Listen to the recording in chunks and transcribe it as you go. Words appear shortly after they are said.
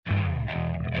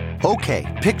Okay,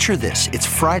 picture this. It's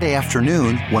Friday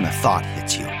afternoon when a thought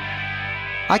hits you.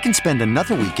 I can spend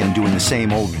another weekend doing the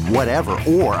same old whatever,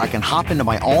 or I can hop into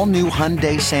my all-new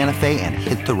Hyundai Santa Fe and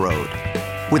hit the road.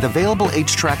 With available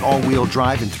H-Track all-wheel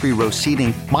drive and 3-row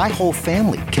seating, my whole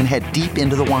family can head deep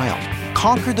into the wild.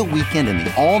 Conquer the weekend in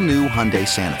the all-new Hyundai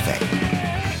Santa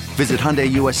Fe. Visit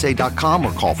HyundaiUSA.com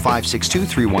or call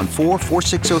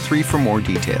 562-314-4603 for more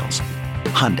details.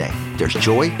 Hyundai, there's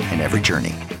joy in every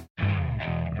journey.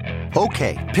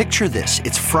 Okay, picture this.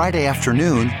 It's Friday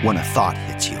afternoon when a thought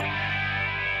hits you.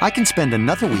 I can spend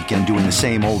another weekend doing the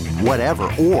same old whatever,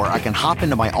 or I can hop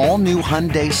into my all-new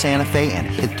Hyundai Santa Fe and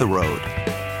hit the road.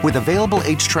 With available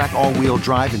H-Track all-wheel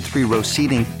drive and 3-row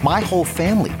seating, my whole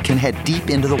family can head deep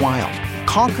into the wild.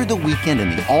 Conquer the weekend in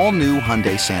the all-new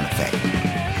Hyundai Santa Fe.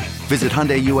 Visit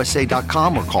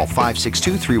HyundaiUSA.com or call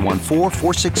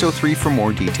 562-314-4603 for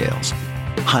more details.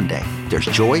 Hyundai, there's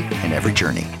joy in every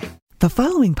journey. The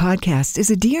following podcast is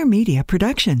a Dear Media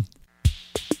production.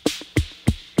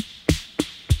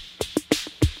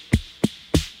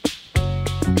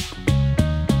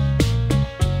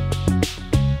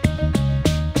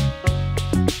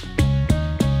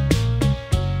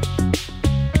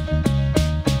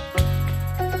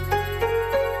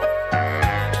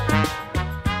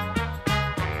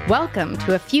 Welcome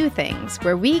to A Few Things,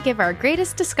 where we give our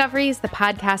greatest discoveries the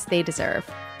podcast they deserve.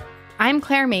 I'm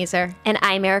Claire Mazer. And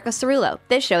I'm Erica Cerullo.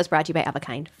 This show is brought to you by Of a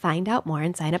Kind. Find out more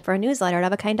and sign up for a newsletter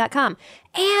at ofakind.com.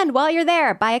 And while you're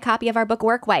there, buy a copy of our book,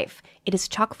 Work Wife. It is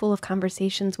chock full of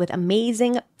conversations with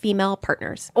amazing female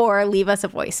partners. Or leave us a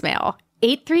voicemail.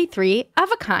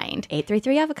 833-OF-A-KIND.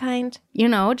 833-OF-A-KIND. You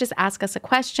know, just ask us a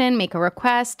question, make a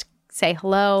request, say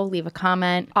hello, leave a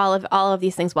comment. All of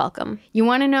these things welcome. You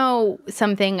want to know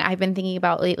something I've been thinking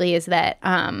about lately is that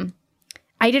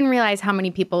I didn't realize how many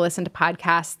people listen to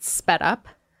podcasts sped up,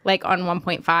 like on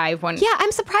 1.5. When Yeah,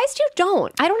 I'm surprised you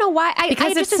don't. I don't know why.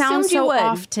 Because I just it sounds assumed you so would.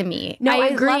 off to me. No, I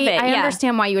agree. love it. I Yeah.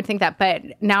 understand why you would think that, but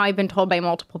now I've been told by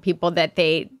multiple people that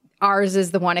ours is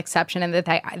the one exception, and that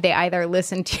they either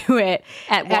listen to it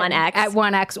At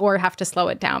 1x or have to slow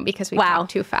it down because we talk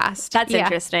too fast. That's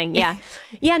interesting. Yeah.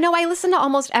 Yeah, no, I listened to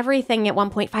almost everything at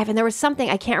 1.5, and there was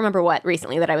something, I can't remember what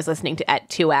recently, that I was listening to at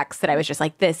 2x that I was just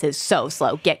like, this is so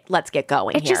slow. Let's get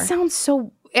going here. It just sounds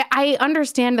so... I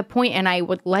understand the point, and I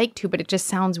would like to, but it just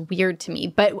sounds weird to me.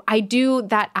 But I do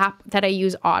that app that I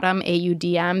use, Audm,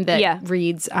 AUDM, that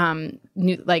reads magazine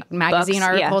Books,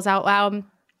 articles out loud.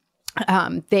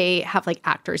 They have like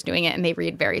actors doing it, and they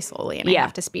read very slowly, and I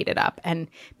have to speed it up. And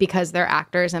because they're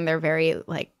actors and they're very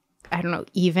I don't know,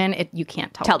 even, you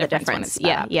can't tell the difference when it's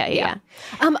sped up. Yeah. Here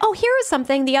was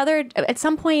something. At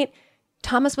some point,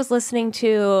 Thomas was listening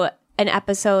to an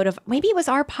episode of, maybe it was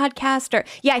our podcast, or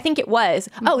I think it was.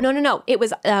 Oh, no. It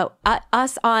was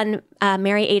us on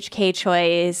Mary H.K.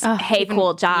 Choi's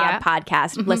Cool Job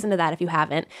podcast. Mm-hmm. Listen to that if you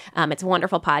haven't. It's a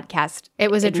wonderful podcast.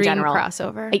 It was a dream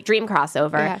crossover. A dream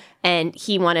crossover. Yeah. And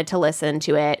he wanted to listen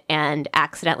to it and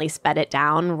accidentally sped it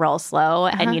down real slow.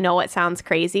 Uh-huh. And you know what sounds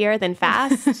crazier than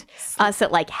fast? Us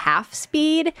at like half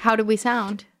speed. How did we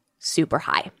sound? Super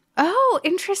high. Oh,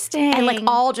 interesting. And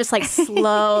all just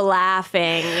slow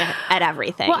laughing at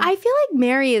everything. Well, I feel like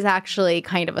Mary is actually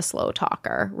kind of a slow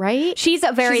talker, right? She's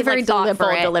a very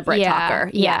thoughtful, deliberate talker.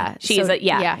 Yeah. She's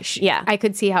I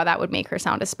could see how that would make her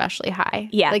sound especially high.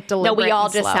 Yeah. Deliberate. No, we all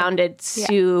just slow. Sounded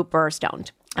super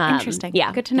stoned. Interesting.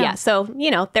 Yeah. Good to know. Yeah. So,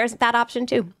 there's that option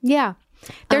too. Yeah.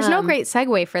 There's no great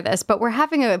segue for this, but we're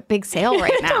having a big sale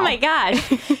right now. Oh my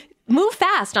gosh. Move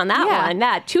fast on that one.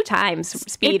 That 2 times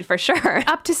speed for sure.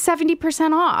 Up to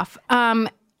 70% off.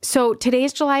 So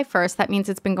today's July 1st. That means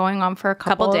it's been going on for a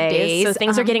couple of days. So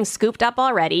things are getting scooped up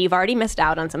already. You've already missed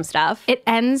out on some stuff. It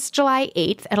ends July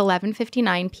 8th at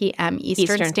 11:59 p.m.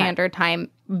 Eastern Standard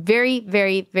Time. Very,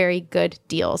 very, very good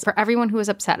deals. For everyone who was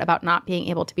upset about not being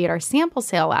able to be at our sample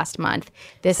sale last month,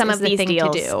 this is the thing to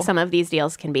do. Some of these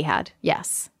deals can be had.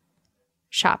 Yes.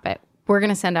 Shop it. We're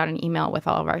going to send out an email with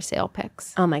all of our sale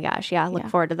picks. Oh my gosh. Yeah. Look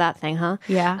forward to that thing, huh?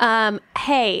 Yeah.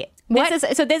 Hey, this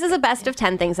is a best of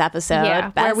 10 things episode. Yeah.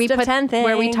 Best of 10 things.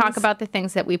 Where we talk about the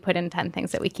things that we put in 10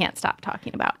 things that we can't stop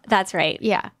talking about. That's right.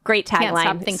 Yeah. Great tagline. Can't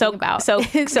stop thinking about. So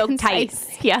tight.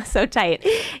 Yeah. So tight.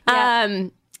 Yeah.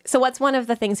 So what's one of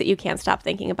the things that you can't stop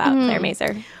thinking about, Claire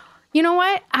Mazer? You know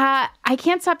what? I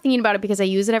can't stop thinking about it because I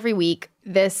use it every week.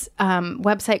 This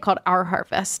website called Our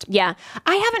Harvest. Yeah.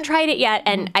 I haven't tried it yet,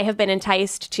 and I have been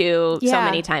enticed to so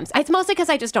many times. It's mostly because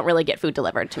I just don't really get food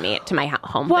delivered to my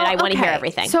home, but I want to hear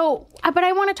everything. So, but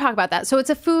I want to talk about that. So it's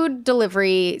a food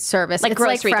delivery service. Like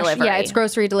grocery delivery. Yeah, it's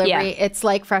grocery delivery. Yeah. It's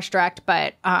like Fresh Direct,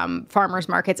 but farmers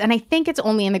markets. And I think it's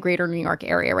only in the greater New York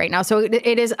area right now. So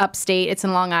it is upstate. It's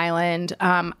in Long Island.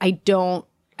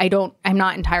 I'm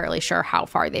not entirely sure how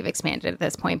far they've expanded at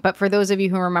this point. But for those of you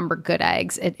who remember Good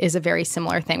Eggs, it is a very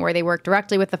similar thing where they work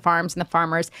directly with the farms, and the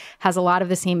farmers has a lot of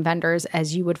the same vendors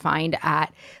as you would find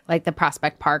at like the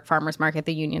Prospect Park Farmers Market,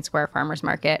 the Union Square Farmers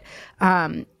Market.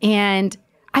 And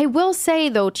I will say,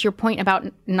 though, to your point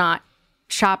about not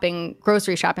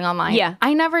grocery shopping online,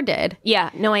 I never did. Yeah,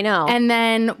 no, I know. And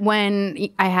then when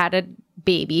I had a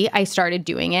baby, I started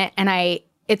doing it, and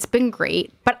it's been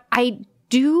great. But I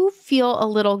do feel a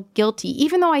little guilty,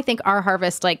 even though I think Our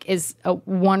Harvest is a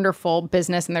wonderful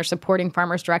business and they're supporting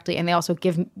farmers directly, and they also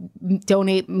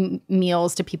donate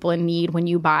meals to people in need when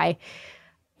you buy.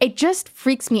 It just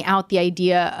freaks me out, the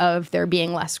idea of there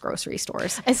being less grocery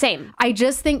stores. Same. I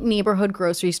just think neighborhood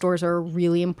grocery stores are a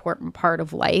really important part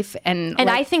of life. And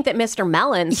I think that Mr.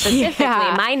 Mellon, specifically,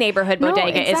 my neighborhood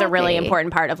bodega, is a really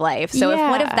important part of life. So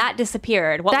what if that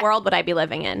disappeared? What world would I be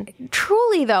living in?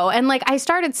 Truly, though. And I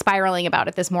started spiraling about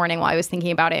it this morning while I was thinking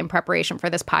about it in preparation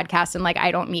for this podcast. And I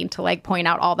don't mean to point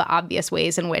out all the obvious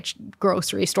ways in which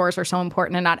grocery stores are so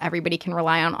important, and not everybody can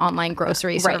rely on online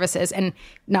grocery services, and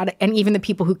even the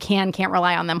people who can't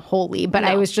rely on them wholly. But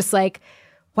I was just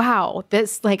wow,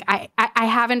 this I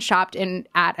haven't shopped at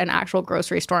an actual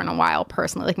grocery store in a while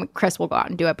personally. Chris will go out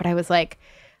and do it, but I was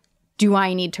do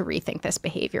I need to rethink this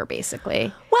behavior,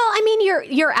 basically? Well, I mean,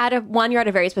 you're at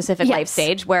a very specific life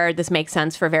stage where this makes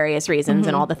sense for various reasons,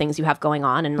 and all the things you have going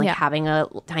on, and having a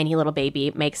tiny little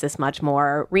baby makes this much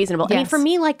more reasonable. Yes. I mean, for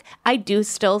me, I do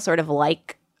still sort of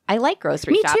I like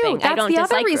grocery shopping. Me too. That's I don't the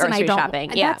dislike other reason grocery I don't.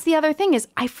 shopping. Yeah. That's the other thing is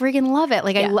I friggin' love it.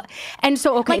 And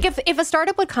so, okay. If a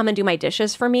startup would come and do my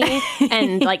dishes for me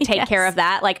and take care of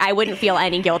that, I wouldn't feel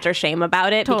any guilt or shame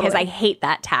about it because I hate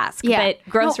that task. Yeah. But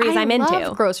groceries I'm into. I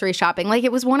love grocery shopping.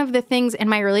 It was one of the things in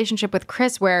my relationship with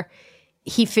Chris where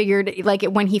he figured,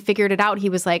 when he figured it out, he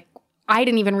was I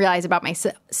didn't even realize about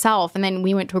myself. And then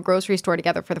we went to a grocery store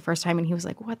together for the first time, and he was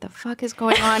what the fuck is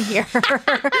going on here?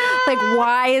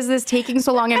 Why is this taking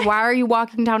so long? And why are you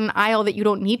walking down an aisle that you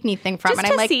don't need anything from? Just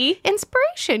and I'm see.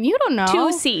 Inspiration. You don't know.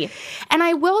 To see. And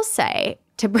I will say,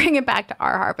 to bring it back to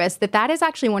Our Harvest, that is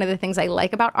actually one of the things I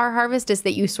like about Our Harvest is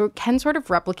that you can sort of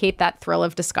replicate that thrill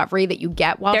of discovery that you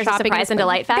get while shopping. There's a surprise and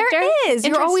delight factor? There is.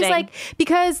 You're always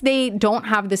because they don't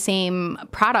have the same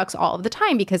products all of the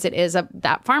time because it is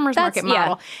that farmer's market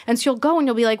model. And so you'll go and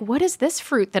you'll be what is this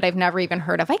fruit that I've never even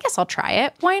heard of? I guess I'll try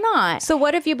it. Why not? So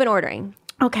what have you been ordering?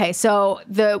 Okay, so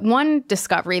the one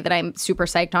discovery that I'm super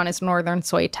psyched on is Northern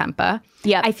Soy Tempeh.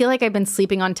 Yeah, I feel like I've been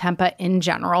sleeping on tempeh in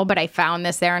general, but I found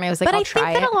this there and I was I'll try it. But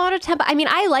I think that a lot of tempeh, I mean,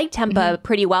 I like tempeh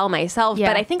pretty well myself,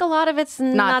 but I think a lot of it's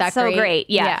not that so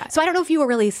great. Yeah. So I don't know if you were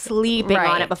really sleeping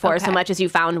on it before so much as you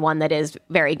found one that is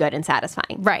very good and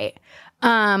satisfying. Right.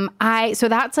 So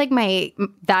that's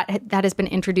that has been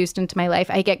introduced into my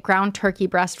life. I get ground turkey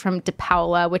breast from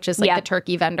DePaula, which is the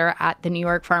turkey vendor at the New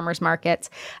York farmers markets.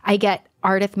 I get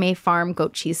Ardith May Farm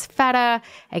goat cheese feta.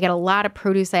 I get a lot of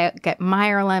produce. I get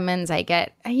Meyer lemons. I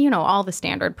get, all the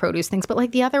standard produce things.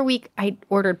 But the other week I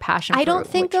ordered passion fruit. I don't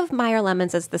think of Meyer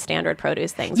lemons as the standard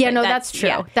produce things. Yeah, no, that's true.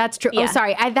 Yeah. That's true. Yeah. Oh,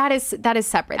 sorry. That is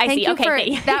separate. Thank you for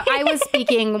that. I was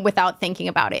speaking without thinking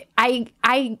about it.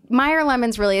 Meyer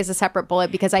lemons really is a separate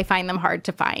bullet because I find them hard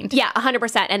to find. Yeah,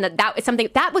 100%. And that is something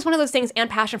that was one of those things, and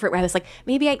passion fruit, where I was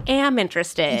maybe I am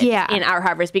interested in Our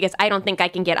Harvest because I don't think I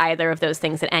can get either of those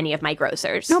things at any of my grocers.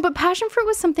 No, but passion fruit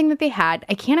was something that they had.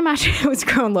 I can't imagine it was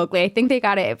grown locally. I think they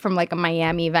got it from a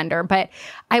Miami vendor, but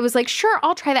I was sure,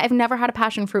 I'll try that. I've never had a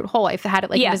passion fruit whole. I've had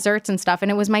it in desserts and stuff, and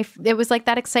it was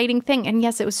that exciting thing. And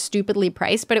yes, it was stupidly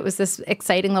priced, but it was this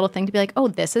exciting little thing to be oh,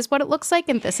 this is what it looks like,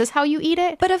 and this is how you eat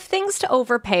it. But of things to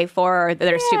overpay for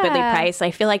that are stupidly priced,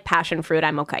 I feel like passion fruit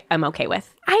I'm okay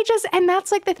with. And that's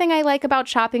the thing I like about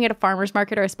shopping at a farmer's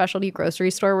market or a specialty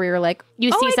grocery store where you're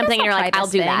you see something and you're I'll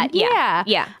do that.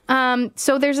 Yeah.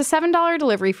 So there's a $7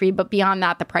 delivery fee, but beyond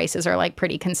that, the prices are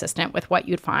pretty consistent with what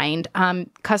you'd find.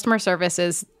 Customer service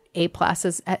is A+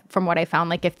 from what I found.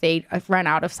 Like if they run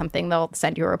out of something, they'll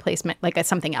send you a replacement, like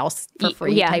something else for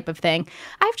free type of thing.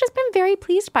 I've just been very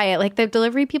pleased by it. Like the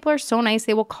delivery people are so nice.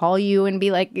 They will call you and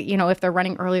be like, if they're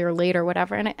running early or late or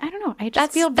whatever. And I don't know. I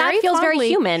just feel very that feels fondly. very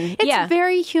human. It's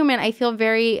very human. I feel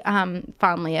very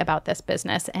fondly about this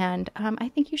business, and I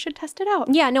think you should test it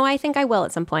out. Yeah, no, I think I will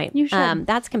at some point. You should.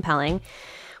 That's compelling.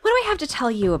 What do I have to tell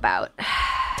you about?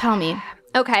 Tell me.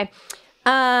 Okay.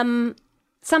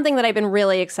 Something that I've been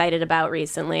really excited about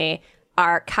recently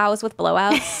are cows with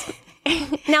blowouts.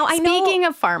 Now, I know. Speaking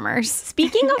of farmers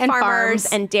and farmers farms.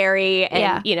 and dairy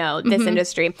and, this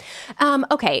industry.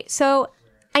 Okay, so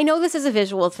I know this is a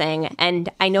visual thing, and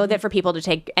I know that for people to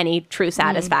take any true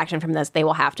satisfaction from this, they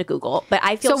will have to Google. But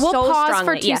I feel so we'll pause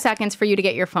strongly, for 2 seconds for you to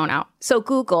get your phone out. So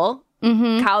Google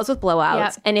cows with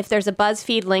blowouts, and if there's a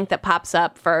BuzzFeed link that pops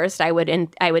up first, I would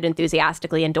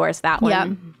enthusiastically endorse that one.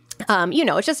 Yep.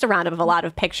 It's just a roundup of a lot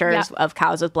of pictures of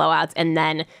cows with blowouts and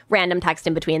then random text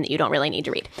in between that you don't really need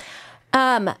to read.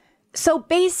 So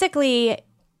basically,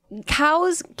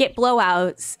 cows get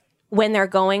blowouts when they're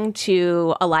going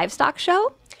to a livestock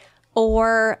show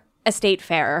or a state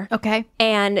fair. Okay.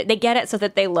 And they get it so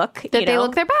that they look, they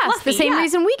look their best. fluffy. The same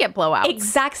reason we get blowouts.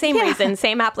 Exact same reason,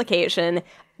 same application.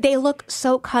 They look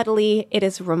so cuddly. It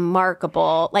is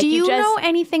remarkable. Like, do you know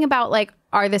anything about,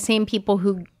 are the same people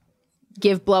who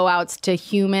give blowouts to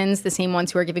humans the same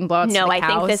ones who are giving blowouts to the cows? No, I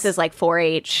think this is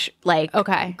 4-H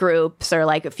groups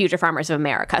or Future Farmers of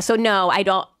America. So no, I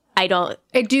don't.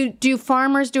 Do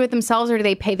farmers do it themselves, or do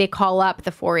they call up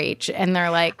the 4-H and they're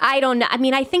like, I don't know. I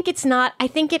mean, I think it's not. I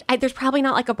think there's probably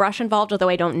not a brush involved, although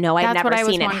I don't know. I've never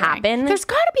seen it happen. There's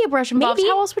got to be a brush involved. Maybe.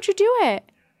 How else would you do it?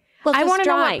 Well, I want to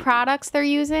know what products they're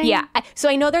using. Yeah. So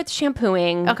I know there's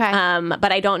shampooing. Okay.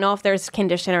 But I don't know if there's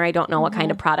conditioner. I don't know what kind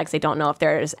of products. I don't know if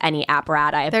there's any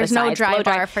apparatus. There's no dry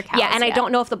bar for cows. Yeah. And I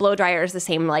don't know if the blow dryer is the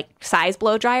same size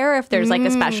blow dryer, if there's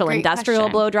a special industrial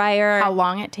blow dryer. How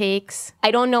long it takes. I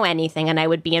don't know anything, and I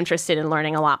would be interested in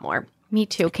learning a lot more. Me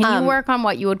too. Can you work on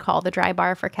what you would call the dry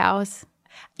bar for cows?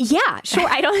 Yeah, sure.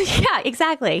 Yeah,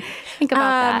 exactly. Think about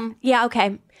that. Yeah,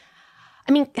 okay.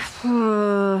 I mean,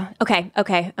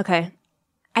 okay.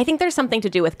 I think there's something to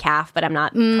do with calf, but I'm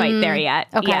not quite there yet.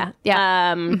 Okay.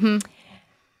 Yeah.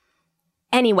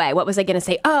 Anyway, what was I going to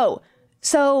say? Oh,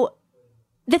 so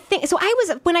the thing. So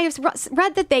when I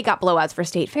read that they got blowouts for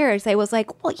state fairs, I was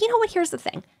like, well, you know what? Here's the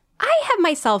thing. I have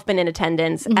myself been in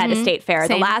attendance at a state fair.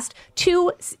 Same. The last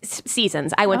 2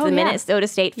 seasons, I went to the Minnesota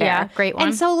State Fair. Yeah, great one.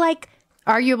 And so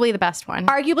arguably the best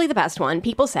one.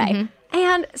 People say.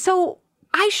 And so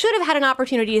I should have had an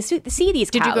opportunity to see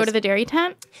these cows. Did you go to the dairy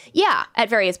tent? Yeah, at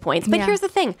various points. But here's the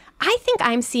thing. I think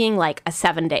I'm seeing a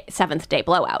 7th day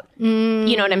blowout.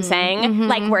 You know what I'm saying?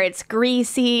 Where it's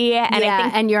greasy. And I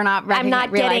think and you're not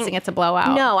realizing it's a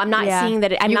blowout. No, I'm not seeing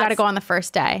that. You got to go on the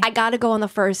first day. I got to go on the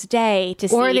first day to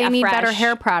see Or they need fresh better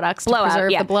hair products to blowout.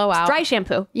 preserve the blowout. Dry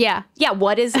shampoo. Yeah. Yeah,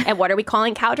 what are we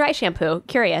calling cow dry shampoo?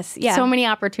 Curious. Yeah. So many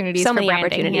opportunities for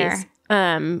branding here.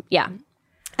 Yeah.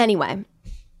 Anyway.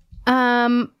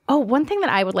 One thing that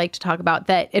I would like to talk about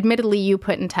that admittedly you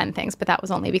put in 10 things, but that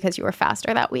was only because you were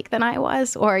faster that week than I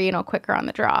was, or, quicker on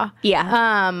the draw.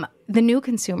 Yeah. The new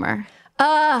consumer.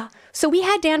 So we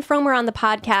had Dan Fromer on the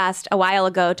podcast a while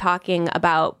ago talking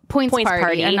about Points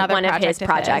Party, another one of his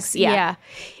projects. Yeah.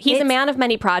 He's a man of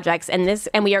many projects, and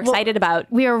we are excited about.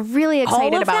 We are really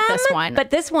excited about them, this one. But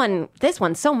this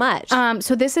one so much.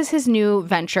 So this is his new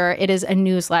venture. It is a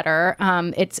newsletter.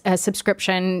 It's a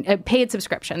subscription, a paid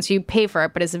subscription. So you pay for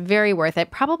it, but it's very worth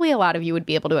it. Probably a lot of you would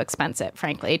be able to expense it,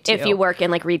 frankly, too. If you work in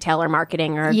retail or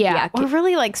marketing or or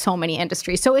really so many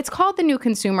industries. So it's called The New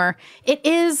Consumer. It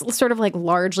is sort of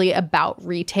largely about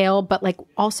retail, but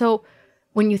also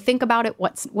when you think about it,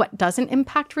 what doesn't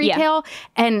impact retail.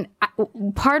 And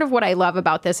part of what I love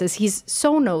about this is he's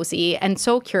so nosy and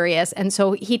so curious. And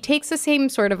so he takes the same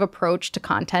sort of approach to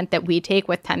content that we take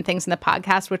with 10 Things in the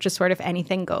Podcast, which is sort of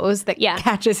anything goes that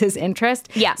catches his interest.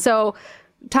 Yeah. So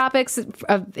topics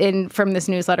from this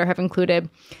newsletter have included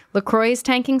LaCroix's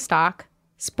tanking stock,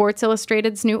 Sports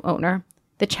Illustrated's new owner,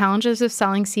 the challenges of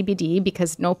selling CBD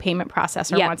because no payment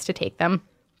processor wants to take them,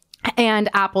 and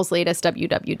Apple's latest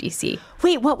WWDC.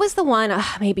 Wait, what was the one?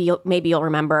 Maybe you'll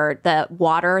remember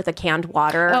the canned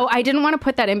water. Oh, I didn't want to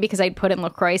put that in because I'd put in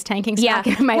LaCroix's tanking stock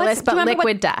in my list, but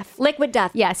Liquid Death. Liquid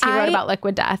Death. Yes, he wrote about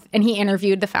Liquid Death, and he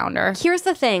interviewed the founder. Here's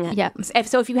the thing. Yeah.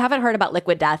 If you haven't heard about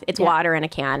Liquid Death, it's water in a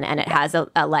can, and it has a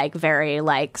very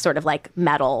sort of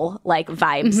metal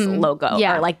vibes logo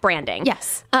or branding.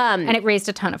 Yes. And it raised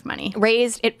a ton of money.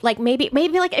 Raised it maybe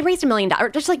it raised $1 million, or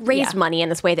just raised money in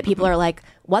this way that people are like,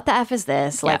 what the the F is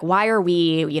this? Like, why are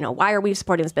we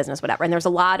supporting this business, whatever? And there's a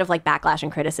lot of like backlash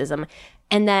and criticism.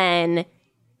 And then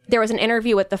there was an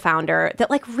interview with the founder that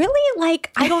like really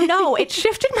like, I don't know, it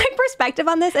shifted my perspective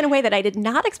on this in a way that I did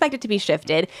not expect it to be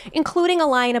shifted, including a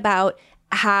line about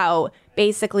how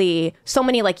basically so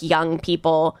many like young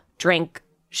people drink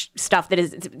stuff that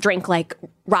is like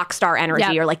Rockstar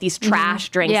Energy or like these trash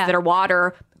drinks that are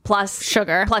water plus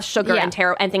sugar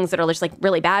and things that are just like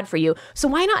really bad for you. So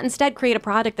why not instead create a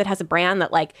product that has a brand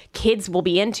that like kids will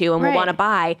be into and will want to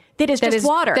buy that is just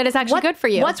water that is actually good for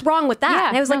you? What's wrong with that?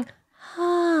 And I was like,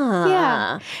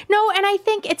 yeah. No, and I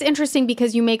think it's interesting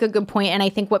because you make a good point, and I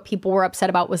think what people were upset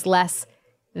about was less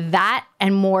that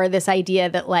and more this idea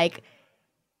that like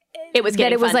it was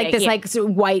like this like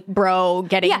white bro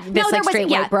getting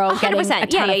white bro getting a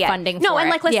ton of funding for and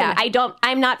like listen,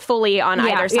 I'm not fully on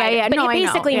either side. But no, it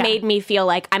basically made me feel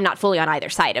like I'm not fully on either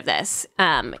side of this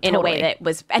in a way that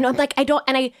was, and I'm like,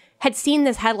 I had seen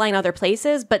this headline other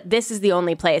places, but this is the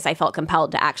only place I felt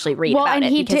compelled to actually read about it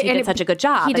because he did such a good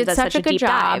job. He did such a good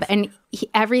job, dive. and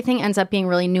everything ends up being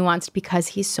really nuanced because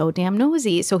he's so damn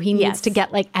nosy. So he needs to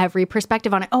get like every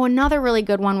perspective on it. Oh, another really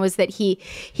good one was that he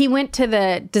went to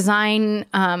the design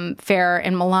fair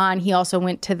in Milan. He also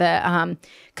went to the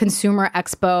consumer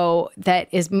expo that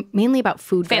is mainly about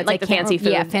food goods. Like the fancy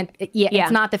food.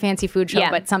 It's not the fancy food show,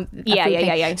 but some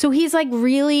yeah. So he's like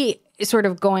really sort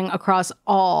of going across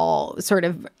all sort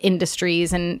of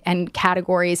industries and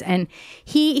categories. And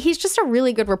he's just a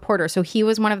really good reporter. So he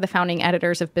was one of the founding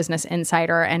editors of Business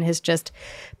Insider and has just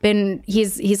been,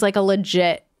 he's like a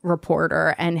legit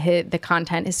reporter, and the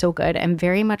content is so good and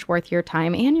very much worth your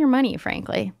time and your money,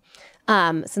 frankly.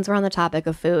 Since we're on the topic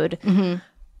of food,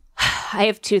 I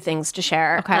have two things to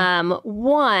share. Okay.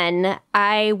 One,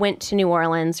 I went to New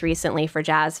Orleans recently for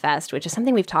Jazz Fest, which is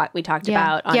something we talked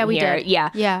about on here. We did.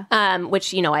 Yeah.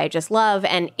 Which, I just love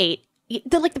and ate.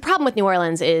 The problem with New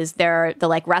Orleans is the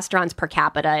like restaurants per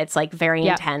capita, it's like very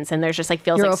intense, and there's just like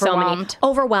feels like so many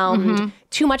overwhelmed,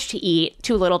 too much to eat,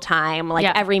 too little time. Like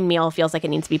every meal feels like it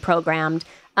needs to be programmed.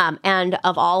 And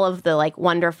of all of the like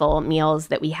wonderful meals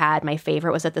that we had, my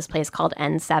favorite was at this place called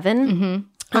N7.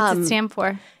 What's it stand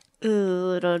for?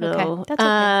 Ooh, I don't know. Okay.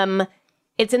 That's okay.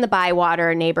 It's in the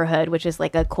Bywater neighborhood, which is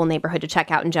like a cool neighborhood to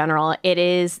check out in general. It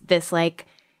is this like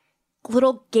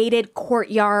little gated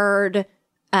courtyard,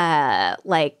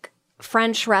 like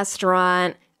French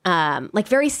restaurant, like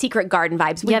very secret garden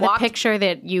vibes. The picture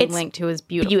that you linked to is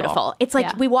beautiful. It's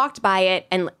like we walked by it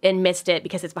and missed it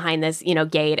because it's behind this,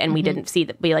 gate, and we didn't see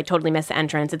that. We like totally missed the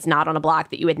entrance. It's not on a block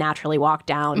that you would naturally walk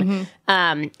down,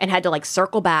 and had to like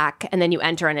circle back, and then you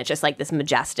enter, and it's just like this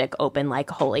majestic open,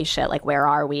 like holy shit, like where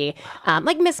are we?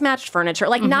 Like mismatched furniture,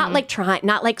 like not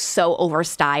like so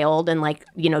overstyled and like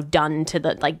done to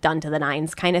the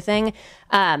nines kind of thing.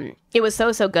 It was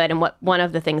so good, and one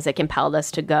of the things that compelled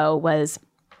us to go was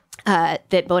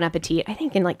that Bon Appetit, I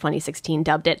think in like 2016,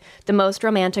 dubbed it the most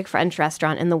romantic French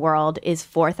restaurant in the world is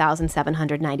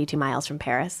 4,792 miles from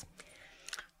Paris.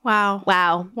 Wow.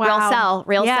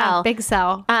 Real sell. Big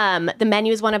sell. The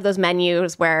menu is one of those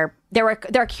menus where there are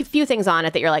a few things on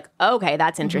it that you're like, okay,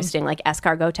 that's interesting, like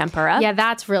escargot tempura. Yeah,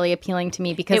 that's really appealing to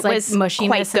me because it was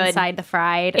mushiness inside the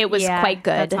fried. It was quite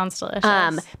good. That sounds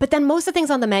delicious. But then most of the things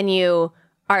on the menu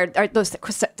are those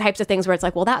types of things where it's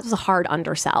like, well, that was a hard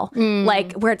undersell.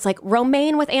 Like where it's like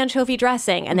romaine with anchovy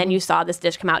dressing, and then you saw this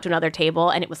dish come out to another table,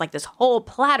 and it was like this whole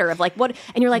platter of like what,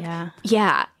 and you're like,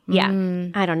 yeah.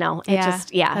 I don't know. It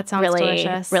just that sounds really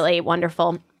delicious. Really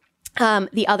wonderful.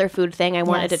 The other food thing I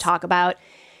wanted to talk about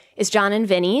is John and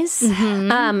Vinny's.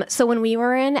 So when we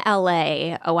were in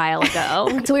LA a while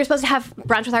ago, so we were supposed to have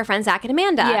brunch with our friends Zach and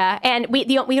Amanda. Yeah, and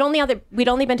we'd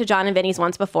only been to John and Vinny's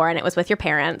once before, and it was with your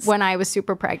parents when I was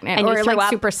super pregnant and or like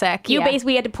super sick. You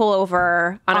basically had to pull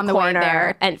over on a corner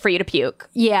there and for you to puke.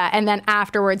 Yeah, and then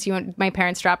afterwards, my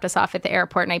parents dropped us off at the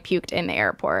airport, and I puked in the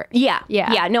airport. Yeah.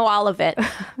 No, all of it.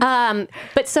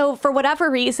 But so for whatever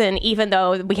reason, even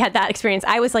though we had that experience,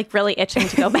 I was like really itching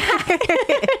to go back.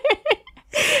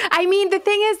 I mean, the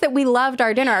thing is that we loved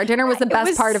our dinner. Our dinner was the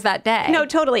best part of that day. No,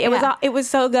 totally. It was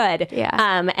so good.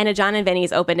 Yeah. And a John and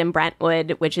Vinny's opened in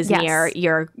Brentwood, which is near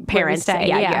your parents'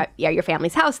 your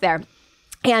family's house there.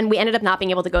 And we ended up not being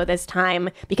able to go this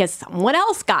time because someone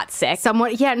else got sick.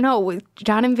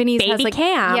 John and Vinny's baby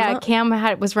Cam. Yeah, Cam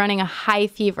was running a high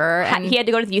fever, and he had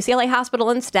to go to the UCLA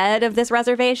hospital instead of this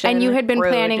reservation. And you had been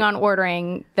planning on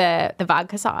ordering the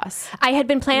vodka sauce. I had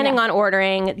been planning on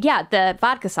ordering, the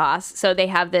vodka sauce. So they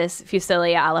have this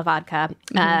fusilli alla vodka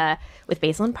with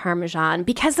basil and Parmesan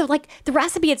because of like the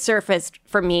recipe had surfaced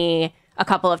for me a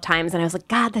couple of times, and I was like,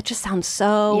 God, that just sounds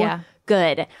so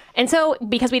good. And so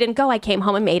because we didn't go, I came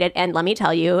home and made it. And let me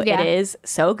tell you, it is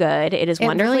so good. It is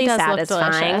wonderfully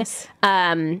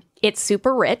satisfying. It's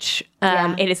super rich.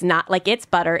 It is not like it's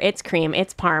butter, it's cream,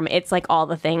 it's parm, it's like all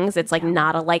the things. It's like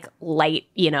not a like light,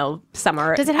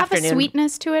 summer. Does it have afternoon. a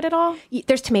sweetness to it at all?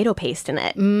 There's tomato paste in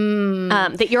it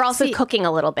that you're also cooking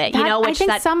a little bit. I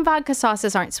think some vodka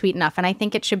sauces aren't sweet enough, and I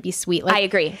think it should be sweet. Like, I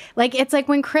agree. Like it's like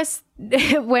when Chris,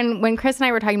 when Chris and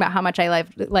I were talking about how much I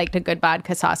liked a good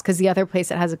vodka sauce, because the other place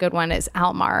that has a good one is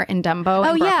Almar in Dumbo.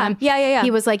 Oh, in yeah.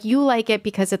 He was like, you like it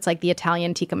because it's like the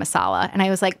Italian tikka masala, and I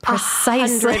was like,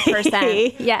 precisely.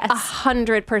 100%. Yes.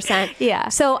 100%. Yeah.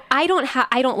 So I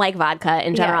don't like vodka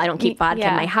in general. I don't keep vodka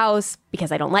in my house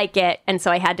because I don't like it. And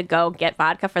so I had to go get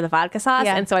vodka for the vodka sauce.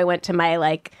 Yeah. And so I went to my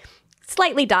like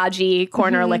slightly dodgy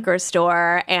corner liquor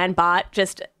store and bought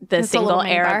just the single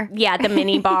air. Yeah, the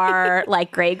mini bar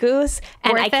like Grey Goose.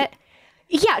 And Worth it?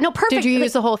 Yeah, no, perfect. Did you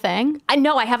use the whole thing?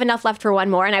 No, I have enough left for one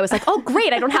more. And I was like, oh,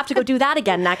 great. I don't have to go do that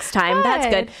again next time.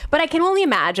 That's good. But I can only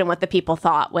imagine what the people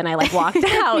thought when I like walked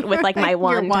out with like my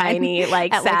one tiny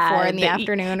like at sad. Like 4 in the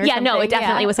afternoon or something. No, it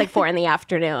definitely was like 4 in the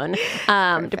afternoon.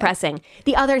 Depressing.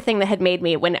 The other thing that had made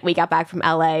me, when we got back from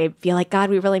LA, feel like, God,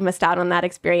 we really missed out on that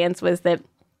experience was that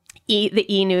the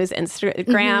E! News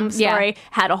Instagram story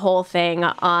had a whole thing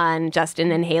on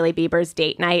Justin and Hailey Bieber's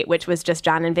date night, which was just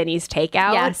John and Vinny's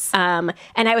takeout. Yes. And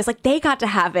I was like, they got to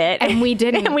have it. And we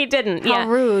didn't. And we didn't. How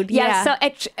rude. Yeah. So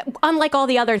unlike all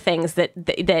the other things that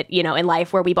in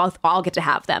life where we both all get to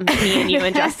have them, me and you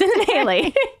and Justin and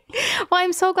Hailey. Well,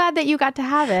 I'm so glad that you got to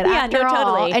have it. Yeah, after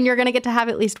all, totally. And you're going to get to have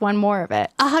at least one more of it.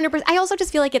 100%. I also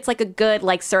just feel like it's like a good,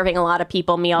 like serving a lot of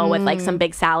people meal with like some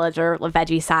big salads or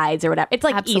veggie sides or whatever. It's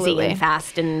like easy and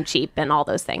fast and cheap and all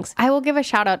those things. I will give a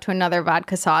shout out to another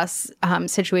vodka sauce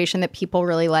situation that people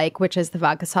really like, which is the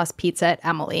vodka sauce pizza at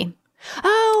Emily.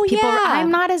 Oh, yeah.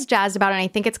 I'm not as jazzed about it. And I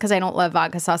think it's because I don't love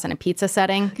vodka sauce in a pizza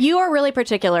setting. You are really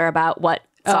particular about what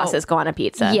sauces go on a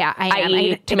pizza. Yeah, I am. I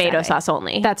eat tomato sauce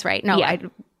only. That's right. No, I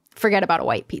forget about a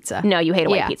white pizza. No, you hate a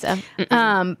white pizza.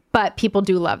 But people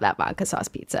do love that vodka sauce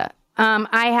pizza. How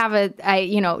often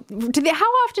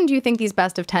do you think these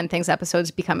Best of 10 Things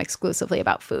episodes become exclusively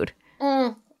about food?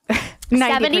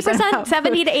 70%,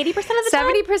 70 to 80% of the time?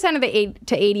 70% of the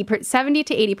 70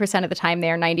 to 80% of the time,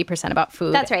 they are 90% about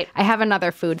food. That's right. I have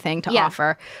another food thing to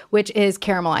offer, which is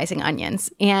caramelizing onions.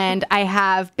 And I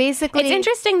have basically... It's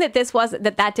interesting that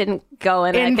that didn't go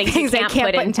in I think you can't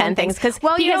put in 10 things. Because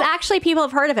actually people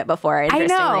have heard of it before,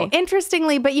 interestingly. I know,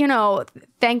 interestingly, but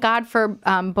thank God for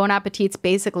Bon Appetit's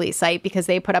Basically site, because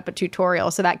they put up a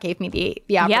tutorial, so that gave me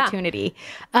the opportunity.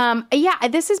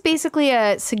 This is basically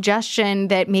a suggestion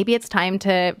that maybe it's time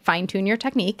to fine-tune your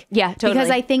technique. Yeah, totally.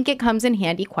 Because I think it comes in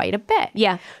handy quite a bit.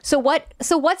 Yeah. So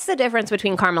what's the difference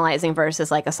between caramelizing versus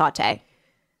like a saute?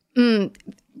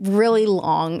 Really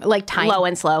long, like time. Low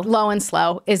and slow. Low and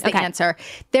slow is the answer.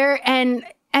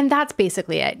 And that's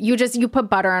basically it. You put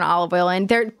butter and olive oil in.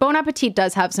 Bon Appetit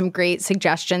does have some great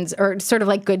suggestions or sort of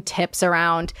like good tips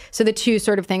around. So the two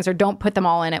sort of things are don't put them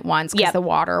all in at once because the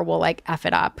water will like F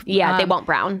it up. Yeah, they won't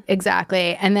brown.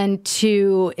 Exactly. And then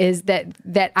 2 is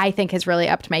that I think has really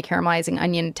upped my caramelizing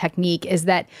onion technique is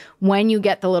that when you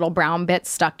get the little brown bits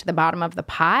stuck to the bottom of the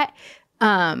pot,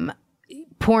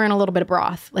 pour in a little bit of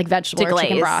broth, like vegetable or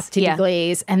chicken broth to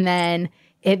deglaze, and then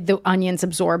the onions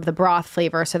absorb the broth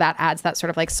flavor, so that adds that sort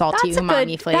of like salty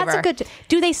umami flavor. That's a good.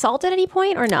 Do they salt at any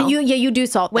point or no? You do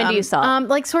salt. When do you salt?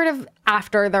 Like sort of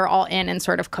after they're all in and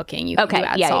sort of cooking. You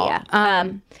add salt.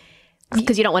 Yeah.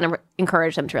 Because you don't want to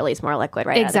encourage them to release more liquid,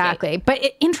 right? Exactly. But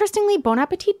interestingly, Bon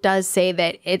Appetit does say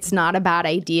that it's not a bad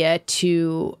idea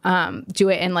to do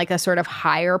it in like a sort of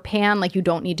higher pan. Like you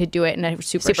don't need to do it in a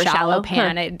super shallow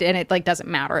pan. And it like doesn't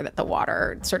matter that the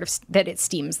water sort of that it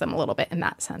steams them a little bit in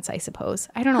that sense, I suppose.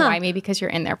 I don't know why. Maybe because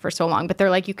you're in there for so long. But they're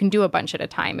like you can do a bunch at a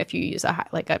time if you use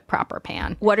a proper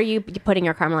pan. What are you putting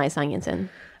your caramelized onions in?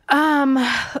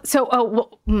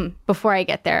 Before I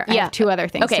get there, I have 2 other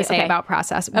things to say about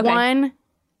process. Okay. One,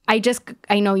 I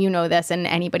know you know this, and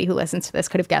anybody who listens to this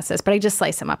could have guessed this, but I just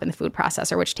slice them up in the food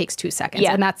processor, which takes 2 seconds.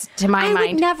 Yeah. And that's, to my mind. I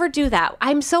would never do that.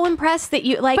 I'm so impressed that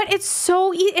you, like. But it's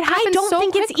so easy. It happens so quickly. I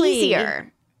don't think it's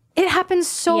easier. It happens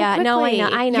so quickly. No,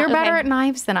 I know. You're better at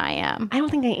knives than I am. I don't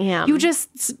think I am. You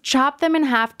just chop them in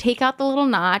half, take out the little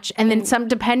notch, and then some,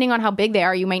 depending on how big they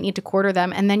are, you might need to quarter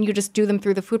them, and then you just do them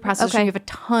through the food processor. Okay. You have a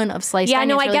ton of sliced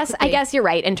onions. I guess you're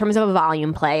right. In terms of a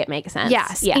volume play, it makes sense.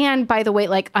 Yes. Yeah. And by the way,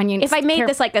 like onions. If I made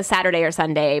this like a Saturday or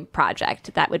Sunday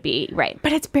project, that would be right.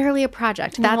 But it's barely a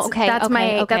project. That's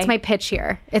my pitch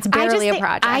here. It's barely a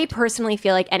project. I personally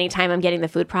feel like anytime I'm getting the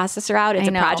food processor out, it's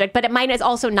a project. But mine is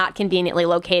also not conveniently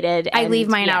located refrigerated. I leave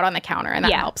mine out on the counter, and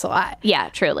that helps a lot. Yeah,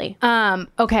 truly.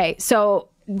 Okay, so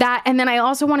that, and then I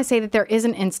also want to say that there is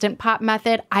an Instant Pot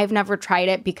method. I've never tried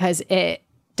it because it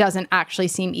doesn't actually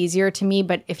seem easier to me,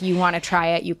 but if you want to try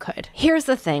it, you could. Here's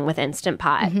the thing with Instant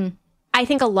Pot. I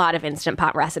think a lot of Instant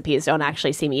Pot recipes don't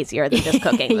actually seem easier than just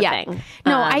cooking the thing.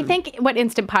 No, I think what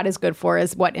Instant Pot is good for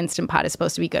is what Instant Pot is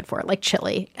supposed to be good for, like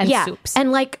chili and soups.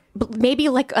 And like maybe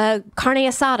like a carne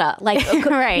asada, like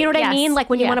right. You know what I mean? Like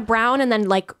when you want to brown and then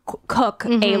like cook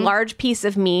a large piece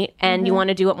of meat, and you want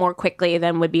to do it more quickly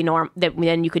than would be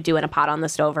than you could do in a pot on the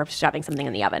stove or shoving something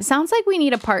in the oven. Sounds like we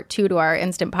need a part 2 to our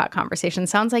Instant Pot conversation.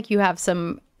 Sounds like you have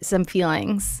some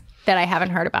feelings that I haven't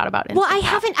heard about Instant Pot.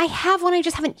 I have one. I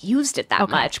just haven't used it that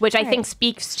much, which I think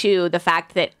speaks to the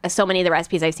fact that so many of the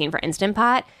recipes I've seen for Instant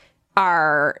Pot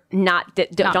are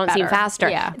don't seem faster.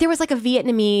 Yeah. There was like a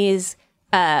Vietnamese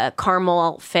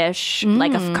caramel fish,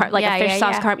 like a fish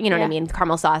sauce, you know what I mean?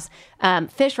 Caramel sauce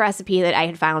fish recipe that I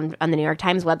had found on the New York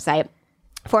Times website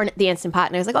for the Instant Pot.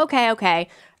 And I was like, okay.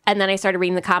 And then I started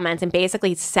reading the comments, and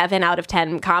basically 7 out of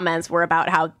 10 comments were about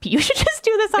how you should just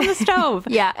do this on the stove.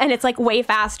 And it's like way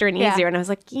faster and easier. And I was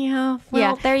like, there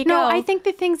you go. No, I think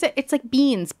the things that it's like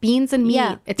beans and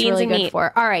meat. It's beans really and good meat.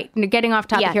 for. All right, getting off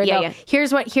topic here though.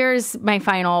 Here's my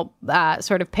final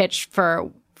sort of pitch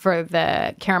for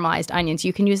the caramelized onions.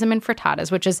 You can use them in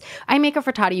frittatas, which is, I make a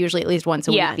frittata usually at least once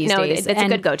a week these days. It's a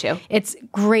good go-to. It's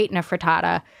great in a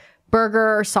frittata.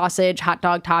 Burger, sausage, hot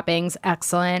dog toppings,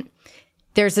 excellent.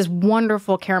 There's this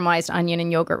wonderful caramelized onion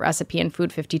and yogurt recipe in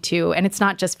Food 52. And it's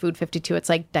not just Food 52. It's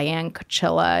like Diane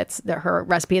Kochila. It's her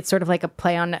recipe. It's sort of like a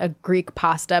play on a Greek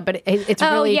pasta, but it's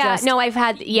really just... No, I've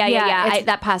had...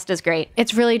 that pasta's great.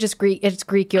 It's really just Greek. It's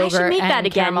Greek yogurt I should make that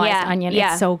again. Caramelized onion.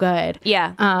 It's so good.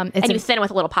 Yeah. And you thin it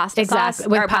with a little pasta sauce?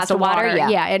 With or pasta water.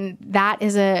 Yeah. And that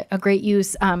is a great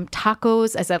use.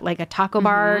 Tacos as like a taco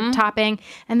bar topping.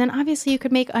 And then obviously you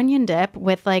could make onion dip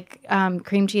with like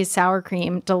cream cheese, sour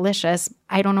cream. Delicious.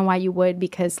 I don't know why you would,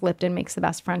 because Lipton makes the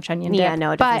best French onion dip. Yeah,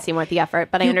 no, it doesn't seem worth the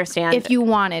effort, but I understand. If you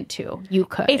wanted to, you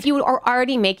could. If you are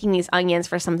already making these onions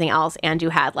for something else and you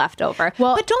had leftover.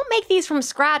 Well, but don't make these from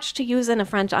scratch to use in a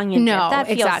French onion dip. That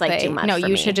feels like too much No, for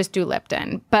you me. should just do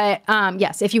Lipton. But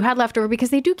yes, if you had leftover, because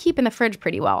they do keep in the fridge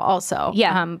pretty well also.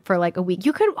 Yeah. For like a week.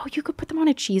 You could put them on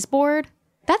a cheese board.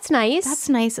 That's nice. That's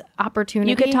a nice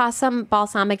opportunity. You could toss some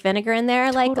balsamic vinegar in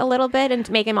there, like a little bit, and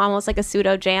make them almost like a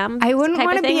pseudo jam. I wouldn't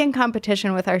want to be in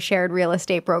competition with our shared real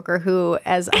estate broker, who,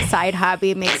 as a side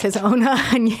hobby, makes his own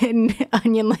onion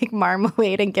like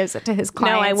marmalade and gives it to his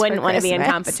clients. No, I wouldn't want to be in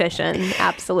competition.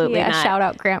 Absolutely not. Shout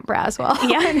out Grant Braswell.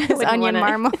 Yeah, his onion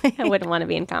marmalade. I wouldn't want to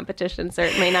be in competition.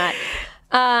 Certainly not.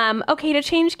 Okay, to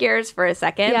change gears for a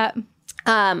second.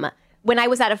 Yeah. When I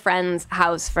was at a friend's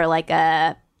house for like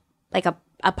a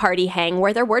party hang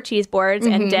where there were cheese boards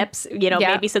and dips,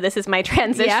 maybe. So this is my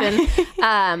transition.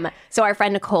 Yeah. So our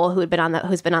friend Nicole, who's been on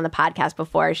the podcast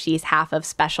before, she's half of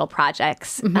Special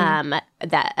Projects, and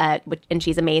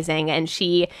she's amazing, and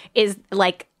she is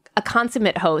like a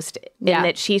consummate host in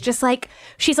that she's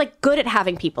good at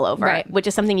having people over, which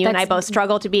is something you and I both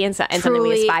struggle to be and something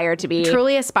we aspire to be.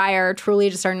 Truly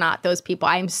just are not those people.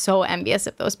 I'm so envious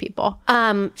of those people.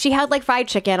 She had like fried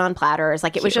chicken on platters.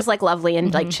 Like it was just like lovely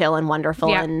and like chill and wonderful.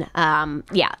 Yeah. And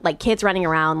like kids running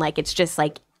around. Like it's just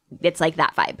like, it's like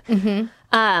that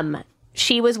vibe.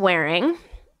 She was wearing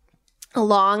a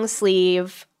long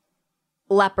sleeve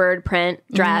leopard print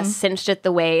dress, cinched at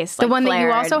the waist. The like one flared.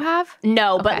 That you also have?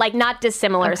 No, but like not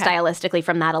dissimilar stylistically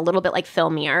from that, a little bit like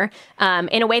filmier,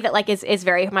 in a way that like is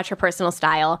very much her personal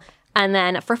style. And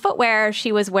then for footwear,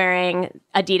 she was wearing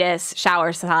Adidas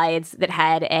shower slides that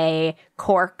had a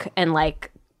cork and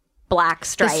like black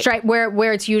stripe. The stripe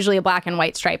where it's usually a black and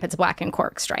white stripe, it's a black and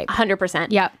cork stripe. 100%.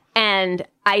 Yep. And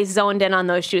I zoned in on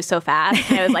those shoes so fast.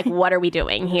 And I was like, what are we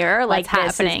doing here? Like,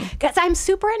 what's happening? Because I'm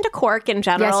super into cork in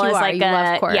general. Yes, you are. Like you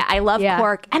love cork. Yeah, I love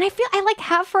cork. And I feel I like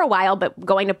have for a while, but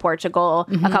going to Portugal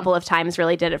a couple of times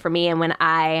really did it for me. And when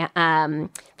the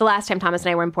last time Thomas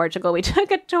and I were in Portugal, we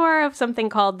took a tour of something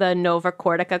called the Nova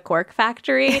Cortica Cork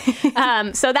Factory.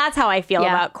 So that's how I feel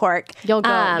about cork. You'll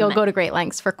go to great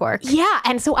lengths for cork. Yeah.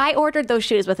 And so I ordered those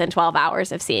shoes within 12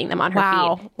 hours of seeing them on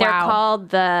her feet. They're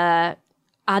called the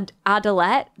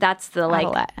Adalette. That's the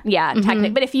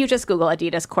technique. But if you just Google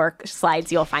Adidas cork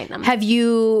slides, you'll find them. Have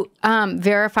you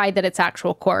verified that it's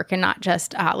actual cork and not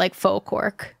just like faux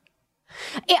cork?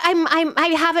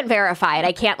 I haven't verified.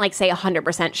 I can't like say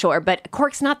 100% sure, but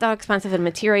cork's not that expensive in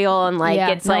material, and like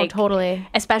it's like totally,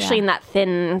 especially in that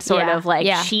thin sort of like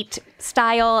sheet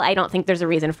style. I don't think there's a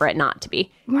reason for it not to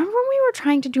be. Remember when we were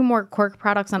trying to do more cork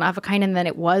products on Avokine, and then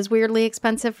it was weirdly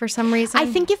expensive for some reason? I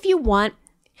think if you want.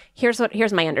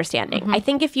 here's my understanding. I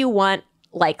think if you want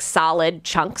like solid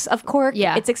chunks of cork,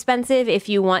 it's expensive. If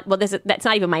you want, that's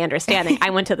not even my understanding. I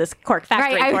went to this cork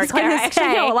factory. Right, I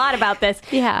actually know a lot about this.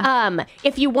 Yeah.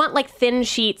 If you want like thin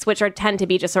sheets, which tend to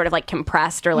be just sort of like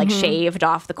compressed or like shaved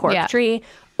off the cork tree,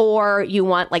 or you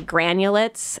want like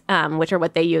granulates, which are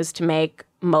what they use to make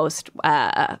most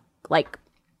like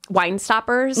wine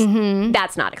stoppers,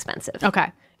 that's not expensive.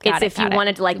 Okay. It's if you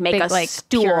wanted to like make a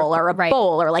stool or a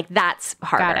bowl or like that's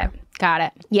harder. Got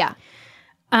it. Yeah.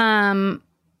 Do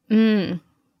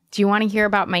you want to hear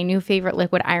about my new favorite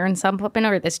liquid iron supplement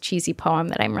or this cheesy poem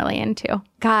that I'm really into?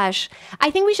 Gosh, I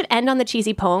think we should end on the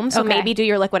cheesy poem. So maybe do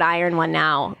your liquid iron one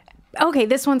now. Okay,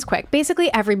 this one's quick.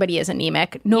 Basically, everybody is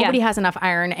anemic. Nobody has enough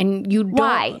iron, and you don't.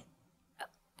 Why?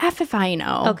 If I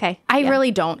know. Okay. I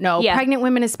really don't know. Yeah. Pregnant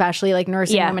women especially, like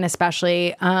nursing women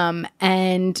especially.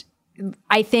 And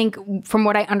I think from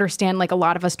what I understand, like a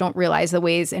lot of us don't realize the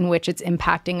ways in which it's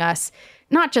impacting us,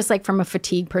 not just like from a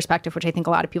fatigue perspective, which I think a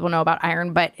lot of people know about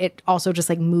iron, but it also just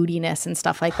like moodiness and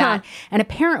stuff like that. And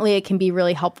apparently it can be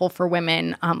really helpful for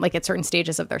women, like at certain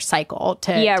stages of their cycle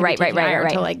to right.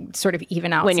 to like sort of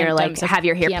even out when you're like have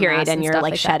your hair PMS period and you're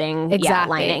like shedding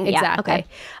lining. Exactly.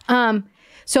 Okay.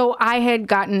 So I had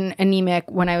gotten anemic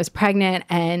when I was pregnant,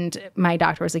 and my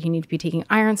doctor was like, "You need to be taking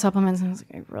iron supplements." And I was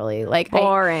like, "I really like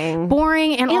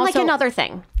boring, and also like another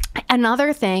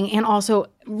thing, and also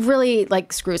really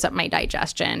like screws up my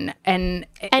digestion, and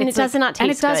it does not taste,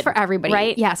 and it does good, for everybody,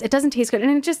 right? Yes, it doesn't taste good,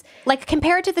 and it just like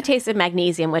compared to the taste of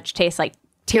magnesium, which tastes like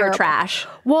pure trash.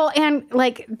 Well, and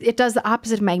like it does the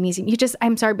opposite of magnesium.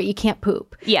 I'm sorry, but you can't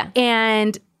poop. Yeah,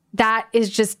 and that is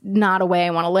just not a way I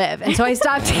want to live. And so I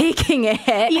stopped taking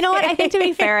it. You know what? I think to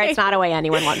be fair, it's not a way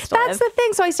anyone wants to live. That's the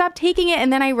thing. So I stopped taking it.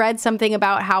 And then I read something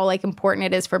about how like important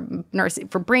it is for nursing,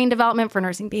 for brain development, for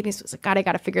nursing babies. So I was like, God, I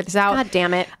got to figure this out. God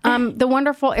damn it. The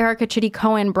wonderful Erica Chitty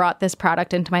Cohen brought this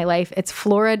product into my life. It's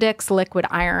Floradix liquid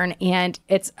iron. And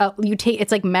it's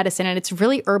it's like medicine, and it's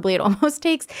really herbally. It almost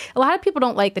takes, a lot of people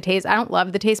don't like the taste. I don't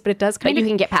love the taste, but it does kind of. But you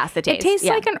can get past the taste. It tastes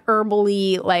like an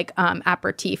herbally like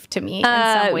aperitif to me in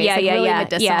some ways.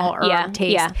 Medicinal herb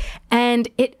taste. Yeah. And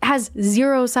it has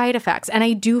zero side effects. And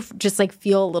I do just like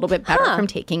feel a little bit better from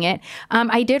taking it.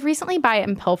 I did recently buy it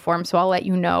in pill form, so I'll let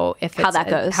you know if how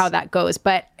that goes.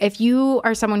 But if you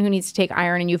are someone who needs to take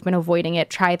iron and you've been avoiding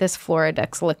it, try this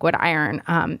Floradix liquid iron.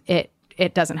 It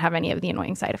doesn't have any of the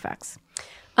annoying side effects.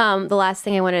 The last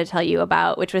thing I wanted to tell you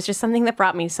about, which was just something that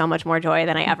brought me so much more joy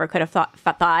than I ever could have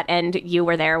thought, and you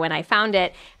were there when I found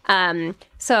it.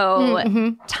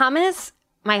 Thomas,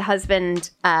 my husband,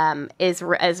 is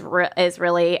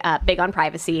really big on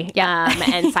privacy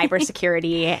and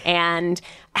cybersecurity, and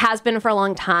has been for a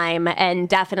long time, and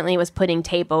definitely was putting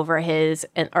tape over his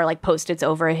or like Post-its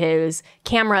over his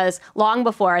cameras long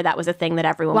before that was a thing that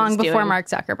everyone was doing. Long before Mark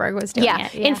Zuckerberg was doing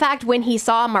it. Yeah. In fact, when he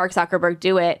saw Mark Zuckerberg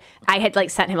do it, I had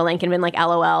like sent him a link and been like,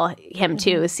 LOL, him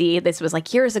too. See, this was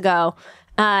like years ago.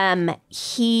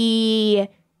 He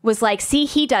was like, see,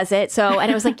 he does it. So,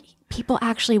 and I was like, people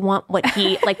actually want what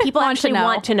he, like people actually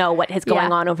want to know what is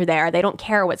going on over there. They don't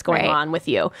care what's going on with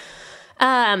you.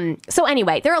 So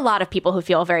anyway, there are a lot of people who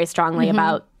feel very strongly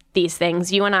about these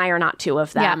things. You and I are not two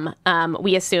of them.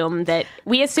 We assume that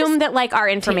like our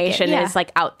information is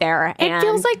like out there. And it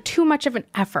feels like too much of an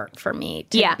effort for me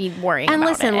to be worrying about it. And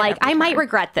listen, like I might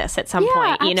regret this at some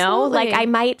point, you know? Like I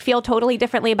might feel totally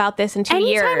differently about this in 2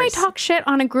 years. Anytime I talk shit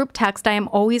on a group text, I am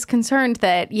always concerned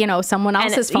that, you know, someone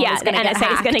else's phone is going to get hacked.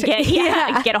 NSA is going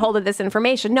to get a hold of this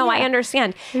information. No, I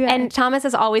understand. Yeah. And Thomas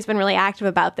has always been really active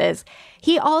about this.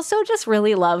 He also just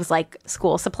really loves like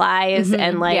school supplies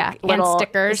and like little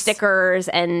stickers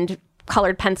and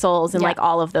colored pencils and like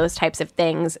all of those types of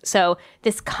things. So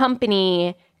this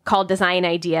company called Design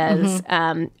Ideas,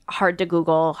 hard to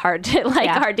Google, hard to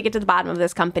get to the bottom of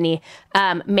this company,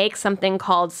 makes something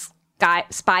called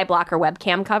spy blocker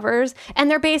webcam covers, and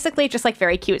they're basically just like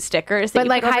very cute stickers, but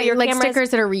like stickers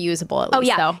that are reusable. At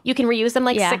least, though. You can reuse them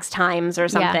like 6 times or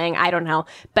something. I don't know,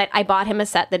 but I bought him a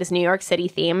set that is New York City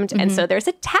themed, and so there's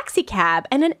a taxi cab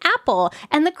and an Apple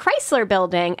and the Chrysler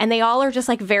Building, and they all are just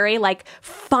like very like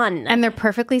fun, and they're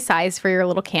perfectly sized for your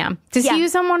little cam. Does he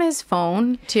use them on his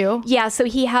phone too? Yeah, so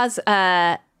he has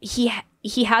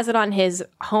he has it on his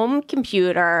home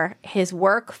computer, his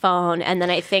work phone, and then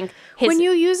I think when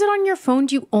you use it on your phone,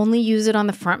 do you only use it on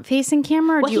the front-facing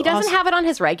camera? Or well, he doesn't have it on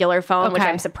his regular phone, which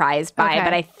I'm surprised by,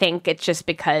 but I think it's just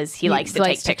because he likes to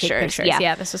take pictures.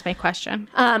 Yeah, this was my question.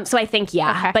 So I think,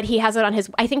 but he has it on his,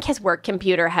 I think his work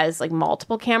computer has like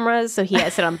multiple cameras, so he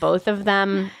has it on both of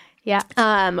them.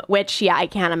 Yeah. Which, I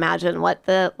can't imagine what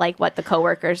the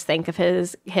coworkers think of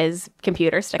his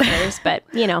computer stickers, but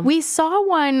We saw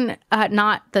one,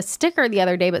 not the sticker the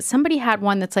other day, but somebody had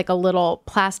one that's like a little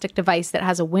plastic device that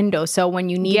has a window. So when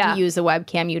you need to use a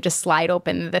webcam, you just slide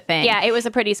open the thing. Yeah, it was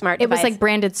a pretty smart device. It was like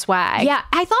branded swag. Yeah,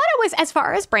 I thought it was, as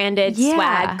far as branded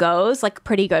swag goes, like a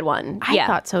pretty good one. I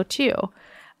thought so too.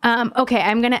 Okay,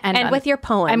 I'm going to end with your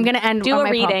poem. I'm going to end Do on a my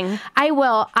reading. Poem. I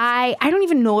will. I don't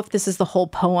even know if this is the whole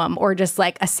poem or just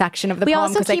like a section of the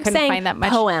poem because I couldn't find that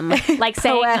much. Poem, like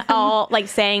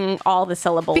saying all the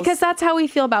syllables, because that's how we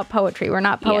feel about poetry. We're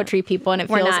not poetry people, and it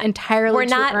feels entirely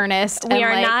too earnest. We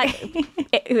are not.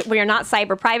 We are not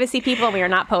cyber privacy people. We are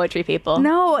not poetry people.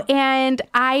 No, and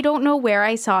I don't know where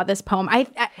I saw this poem.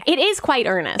 It is quite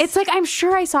earnest. It's like I'm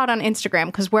sure I saw it on Instagram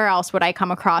because where else would I come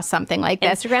across something like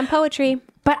this? Instagram poetry.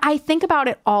 But I think about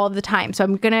it all the time. So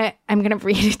I'm gonna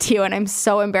read it to you, and I'm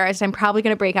so embarrassed. I'm probably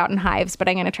gonna break out in hives, but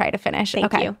I'm gonna try to finish.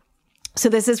 Thank you. So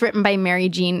this is written by Mary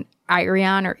Jean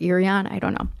Irion or Irion, I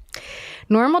don't know.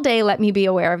 Normal day, let me be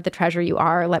aware of the treasure you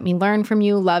are. Let me learn from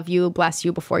you, love you, bless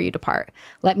you before you depart.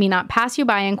 Let me not pass you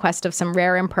by in quest of some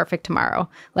rare and perfect tomorrow.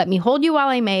 Let me hold you while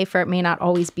I may, for it may not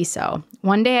always be so.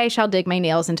 One day I shall dig my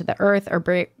nails into the earth or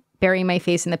bury my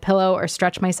face in the pillow or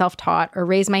stretch myself taut or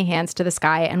raise my hands to the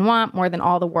sky and want more than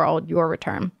all the world your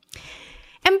return.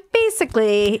 And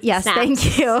basically, yes, snaps.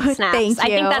 Thank you. Snaps. Thank you. I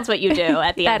think that's what you do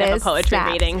at the end of a poetry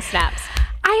reading. Snaps.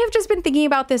 I have just been thinking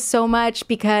about this so much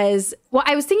because,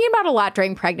 I was thinking about a lot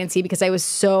during pregnancy because I was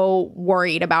so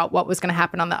worried about what was going to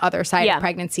happen on the other side of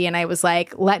pregnancy. And I was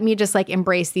like, let me just like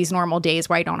embrace these normal days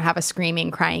where I don't have a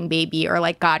screaming, crying baby or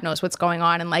like God knows what's going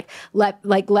on. And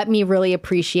let me really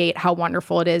appreciate how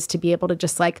wonderful it is to be able to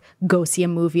just like go see a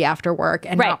movie after work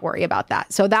and not worry about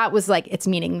that. So that was like its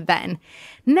meaning then.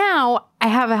 Now I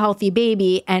have a healthy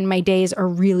baby and my days are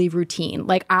really routine.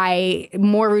 Like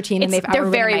more routine than they've ever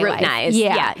been very in my routinized. life.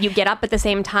 Yeah. You get up at the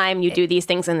same time. You do these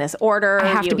things in this order. I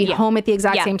have to be home at the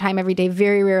exact same time every day.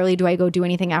 Very rarely do I go do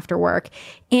anything after work.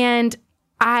 And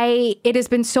it has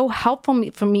been so helpful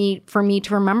for me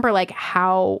to remember like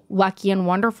how lucky and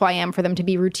wonderful I am for them to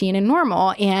be routine and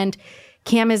normal. And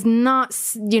Cam is not,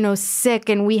 sick,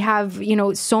 and we have,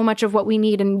 so much of what we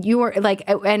need, and you are like,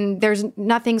 and there's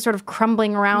nothing sort of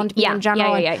crumbling around me in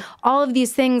general. And all of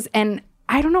these things. And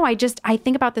I don't know, I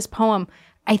think about this poem,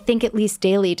 I think at least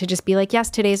daily, to just be like, yes,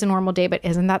 today's a normal day, but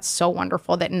isn't that so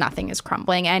wonderful that nothing is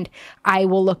crumbling? And I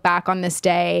will look back on this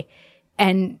day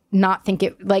and not think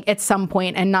it, like at some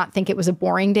point, and not think it was a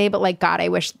boring day, but like, God, I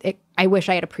wish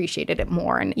I had appreciated it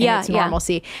more in its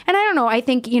normalcy. And I don't know, I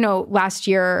think, last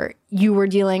year you were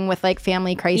dealing with like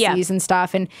family crises and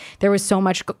stuff, and there was so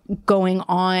much going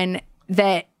on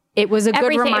that it was a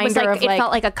good reminder of like, it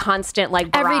felt like a constant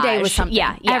like barrage. Every day was something.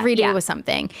 Every day was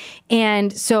something.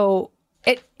 And so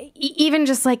even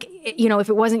just like, if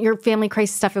it wasn't your family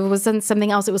crisis stuff, if it wasn't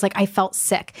something else, it was like, I felt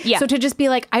sick. Yeah. So to just be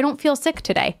like, I don't feel sick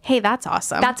today. Hey, that's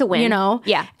awesome. That's a win.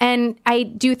 Yeah. And I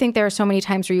do think there are so many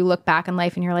times where you look back in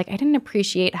life and you're like, I didn't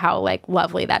appreciate how like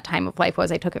lovely that time of life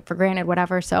was. I took it for granted,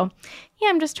 whatever. So yeah,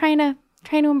 I'm just trying to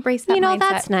embrace that mindset.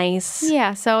 That's nice.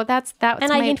 Yeah, so that's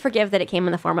and I can forgive that it came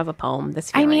in the form of a poem.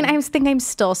 This feeling. I mean, I think I'm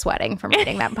still sweating from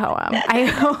reading that poem.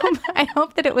 I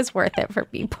hope that it was worth it for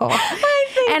people.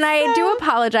 I do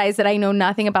apologize that I know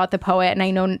nothing about the poet, and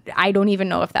I don't even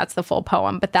know if that's the full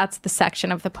poem, but that's the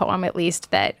section of the poem at least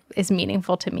that is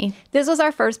meaningful to me. This was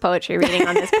our first poetry reading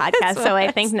on this podcast, so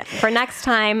I think for next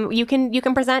time you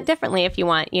can present differently if you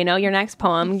want. Your next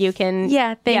poem you can.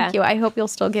 Yeah, thank you. I hope you'll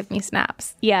still give me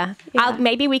snaps. Yeah.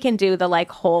 Maybe we can do the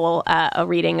like whole a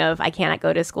reading of I Cannot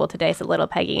Go to School Today, so Little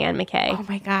Peggy Ann McKay. Oh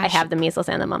my gosh. I have the measles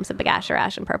and the mumps and Bagash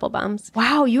Rash and purple bums.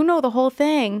 Wow, you know the whole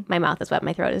thing. My mouth is wet,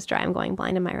 my throat is dry, I'm going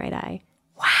blind in my right eye.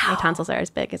 Wow. My tonsils are as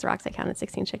big as rocks. I counted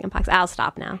 16 chicken pox. I'll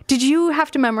stop now. Did you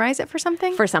have to memorize it for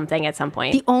something? For something at some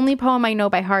point. The only poem I know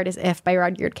by heart is If by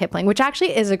Rudyard Kipling, which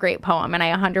actually is a great poem, and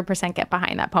I 100% get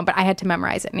behind that poem, but I had to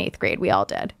memorize it in 8th grade. We all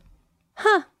did.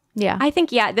 Huh. Yeah. I think,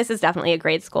 this is definitely a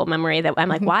grade school memory that I'm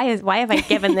like, why have I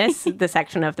given this the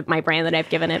section of my brain that I've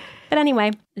given it? But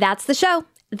anyway, that's the show.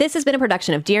 This has been a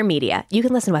production of Dear Media. You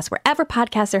can listen to us wherever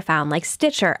podcasts are found, like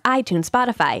Stitcher, iTunes,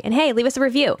 Spotify. And hey, leave us a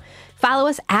review. Follow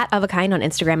us at Of a Kind on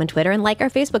Instagram and Twitter, and like our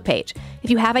Facebook page. If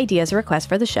you have ideas or requests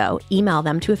for the show, email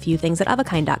them to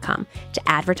afewthings@ofakind.com. To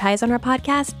advertise on our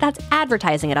podcast, that's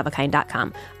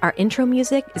advertising@ofakind.com. Our intro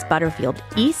music is Butterfield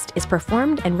East, is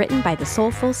performed and written by the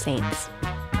Soulful Saints.